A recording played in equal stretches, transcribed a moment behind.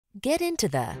Get into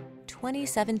the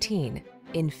 2017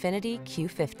 INFINITI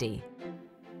Q50.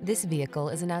 This vehicle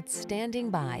is an outstanding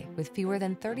buy with fewer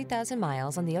than 30,000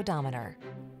 miles on the odometer.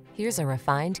 Here's a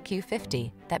refined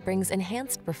Q50 that brings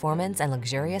enhanced performance and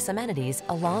luxurious amenities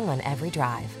along on every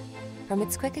drive. From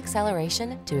its quick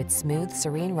acceleration to its smooth,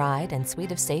 serene ride and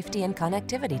suite of safety and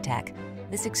connectivity tech,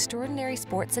 this extraordinary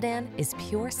sports sedan is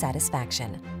pure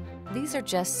satisfaction. These are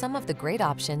just some of the great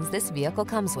options this vehicle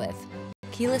comes with: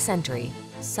 keyless entry,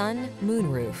 sun,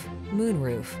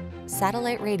 moonroof,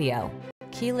 satellite radio,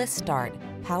 keyless start,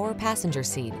 power passenger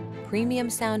seat, premium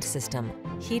sound system,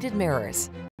 heated mirrors,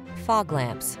 fog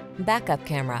lamps, backup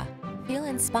camera. Feel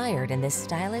inspired in this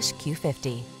stylish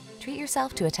Q50. Treat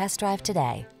yourself to a test drive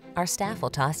today. Our staff will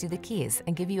toss you the keys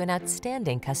and give you an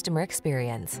outstanding customer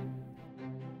experience.